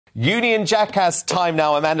Union Jackass time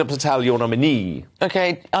now. Amanda Patel, your nominee.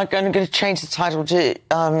 OK, I'm going to change the title to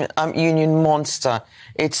Union Monster.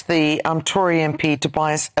 It's the Tory MP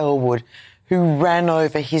Tobias Ellwood who ran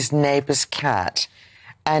over his neighbour's cat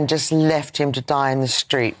and just left him to die in the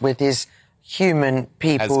street with his human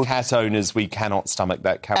people. As cat owners, we cannot stomach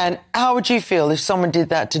that cat. And how would you feel if someone did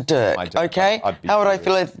that to Dirk, OK? How would I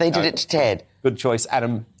feel if they did it to Ted? Good choice,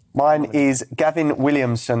 Adam. Mine is Gavin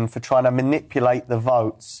Williamson for trying to manipulate the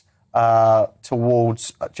votes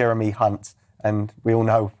towards Jeremy Hunt. And we all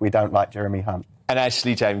know we don't like Jeremy Hunt. And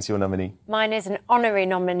Ashley James, your nominee. Mine is an honorary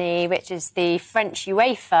nominee, which is the French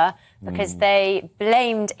UEFA, because they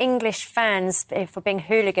blamed English fans for being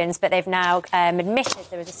hooligans, but they've now admitted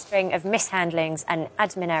there was a string of mishandlings and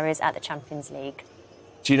admin errors at the Champions League.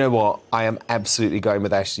 Do you know what? I am absolutely going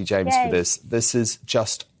with Ashley James for this. This is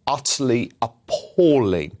just utterly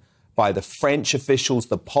appalling by the French officials,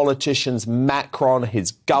 the politicians, Macron,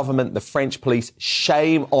 his government, the French police.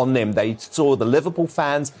 Shame on them. They saw the Liverpool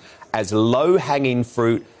fans as low-hanging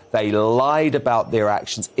fruit. They lied about their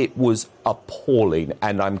actions. It was appalling,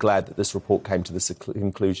 and I'm glad that this report came to this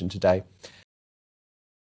conclusion today.